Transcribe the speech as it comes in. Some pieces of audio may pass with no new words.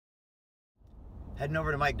Heading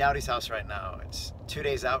over to Mike Dowdy's house right now. It's 2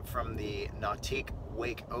 days out from the Nautique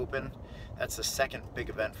Wake Open. That's the second big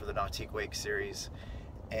event for the Nautique Wake series.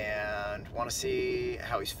 And want to see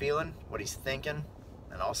how he's feeling, what he's thinking,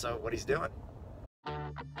 and also what he's doing. Mike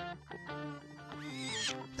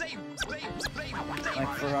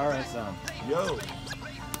Ferrara's Yo,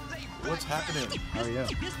 what's happening? How are you?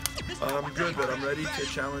 I'm good, but I'm ready to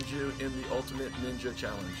challenge you in the Ultimate Ninja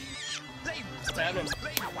Challenge. What's happening?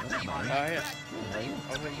 Oh yeah.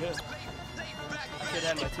 I'm doing good. I should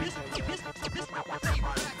have my teeth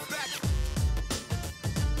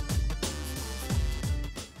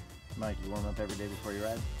in. Mike, you warm up every day before you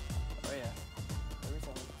ride? Oh yeah. Every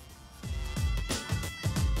time.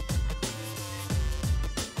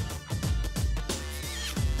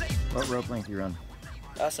 What rope length do you run?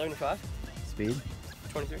 75. Speed?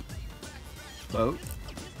 23. Boat?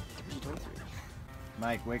 23.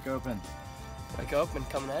 Mike, Wake Open. Wake Open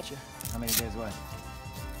coming at you. How many days away?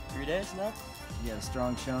 3 days now? You got a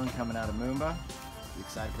strong Shaun coming out of Moomba. You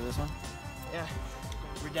excited for this one? Yeah.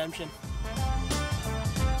 Redemption.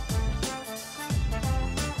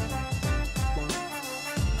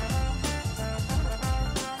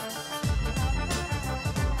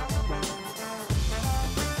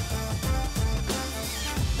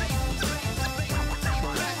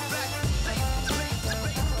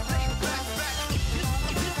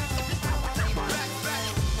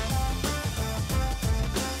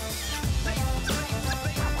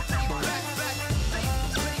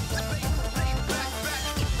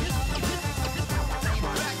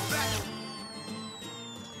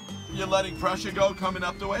 You're letting pressure go coming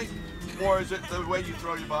up the way? Or is it the way you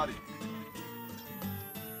throw your body?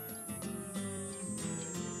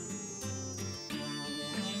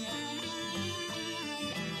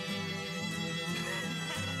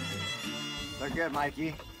 Look good,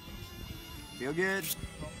 Mikey. Feel good?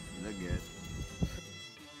 You look good.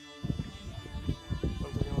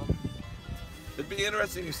 It'd be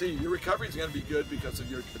interesting to see. Your recovery is going to be good because of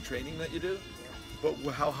the training that you do, but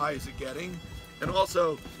how high is it getting? And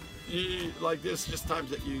also, like this, just times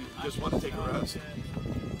that you just want to take a rest.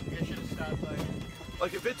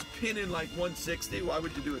 Like if it's pinning like 160, why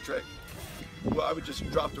would you do a trick? Well, I would just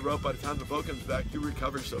drop the rope. By the time the boat comes back, you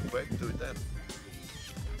recover so quick. Do it then.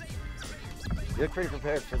 You look pretty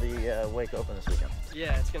prepared for the Wake Open this weekend.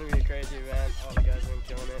 Yeah, it's going to be a crazy event. All the guys have been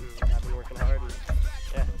killing it and have been working hard. And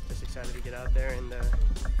yeah, just excited to get out there and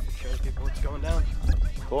show people what's going down.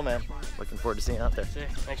 Cool, man. Looking forward to seeing you out there. See,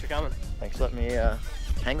 thanks for coming. Thanks for letting me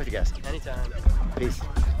hang with you guys. Anytime. Peace.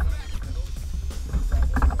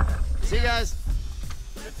 See you guys.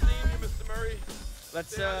 Good seeing you, Mr. Murray.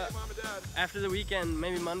 Let's, Say hi to your mom and dad. after the weekend,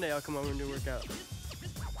 maybe Monday, I'll come over and do a workout.